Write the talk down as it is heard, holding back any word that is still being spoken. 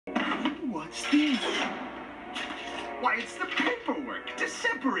what's this? Why, it's the paperwork to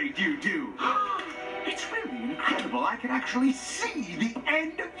separate you two. It's really incredible. I can actually see the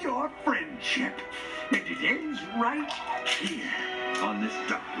end of your friendship. And it ends right here on this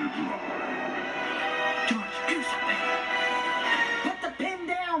dotted line. George, do something. Put the pen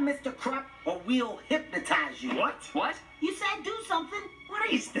down, Mr. Krupp, or we'll hypnotize you. What? What? You said do something. What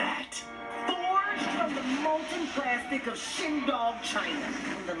is that? Forged from the molten plastic of Shindog, China.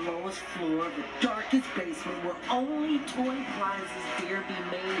 On the lowest floor of the darkest basement where only toy prizes dare be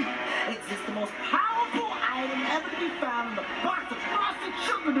made, exists the most powerful item ever to be found in the box of frosted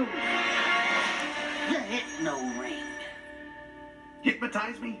sugar noodles. The Hypno ring.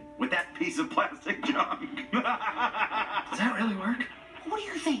 Hypnotize me with that piece of plastic junk. Does that really work? What do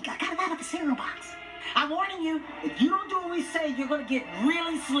you think? I got it out of a cereal box. I'm warning you, if you don't do what we say, you're going to get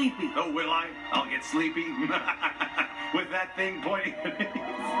really sleepy. Oh, will I? I'll get sleepy. With that thing pointing at me.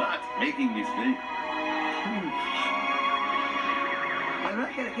 It's not making me sleep. I'm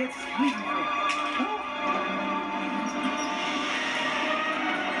not going to get sleepy.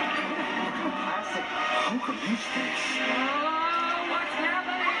 Plastic. How could this face? What's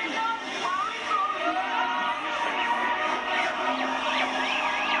happening?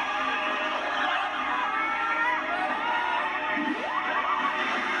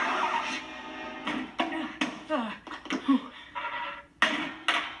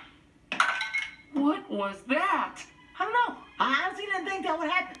 What was that? I don't know. I honestly didn't think that would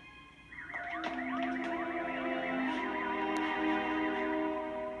happen.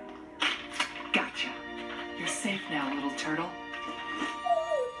 Gotcha. You're safe now, little turtle.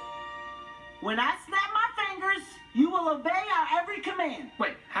 When I snap my fingers, you will obey our every command.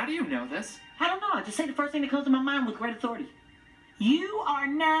 Wait, how do you know this? I don't know. I just say the first thing that comes to my mind with great authority. You are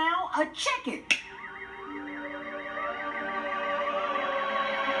now a chicken.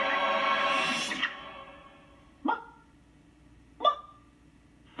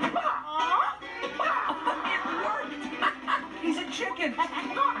 He's a chicken.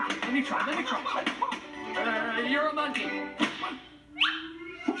 Let me try. You're a monkey.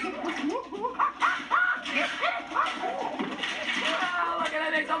 Oh, look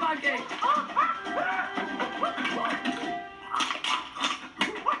at it, it's a monkey.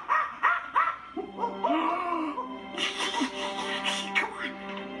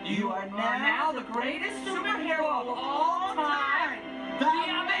 You are now the greatest superhero of all time. The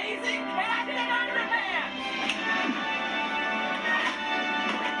amazing Captain Underpants.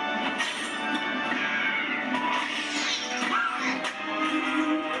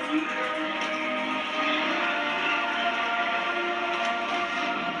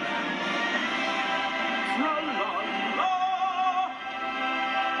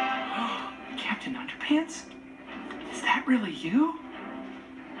 Captain Underpants? Is that really you?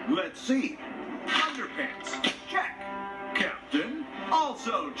 Let's see. Underpants. Check. Captain.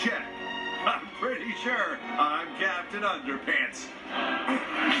 Also check. I'm pretty sure I'm Captain Underpants.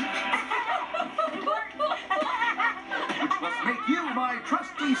 Which must make you my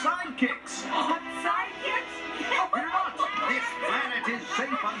trusty sidekicks. Sidekicks? Fear not. This planet is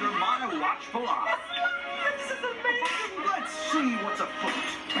safe under my watchful eye. This is amazing. Let's see what's afoot.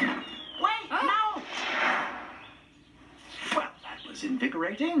 Wait, no. Well, that was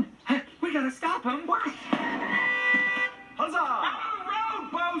invigorating. We gotta stop him. Why? Huzzah!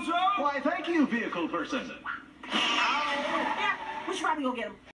 Road, bozo! Why, thank you, vehicle person. Yeah, we should probably go get him.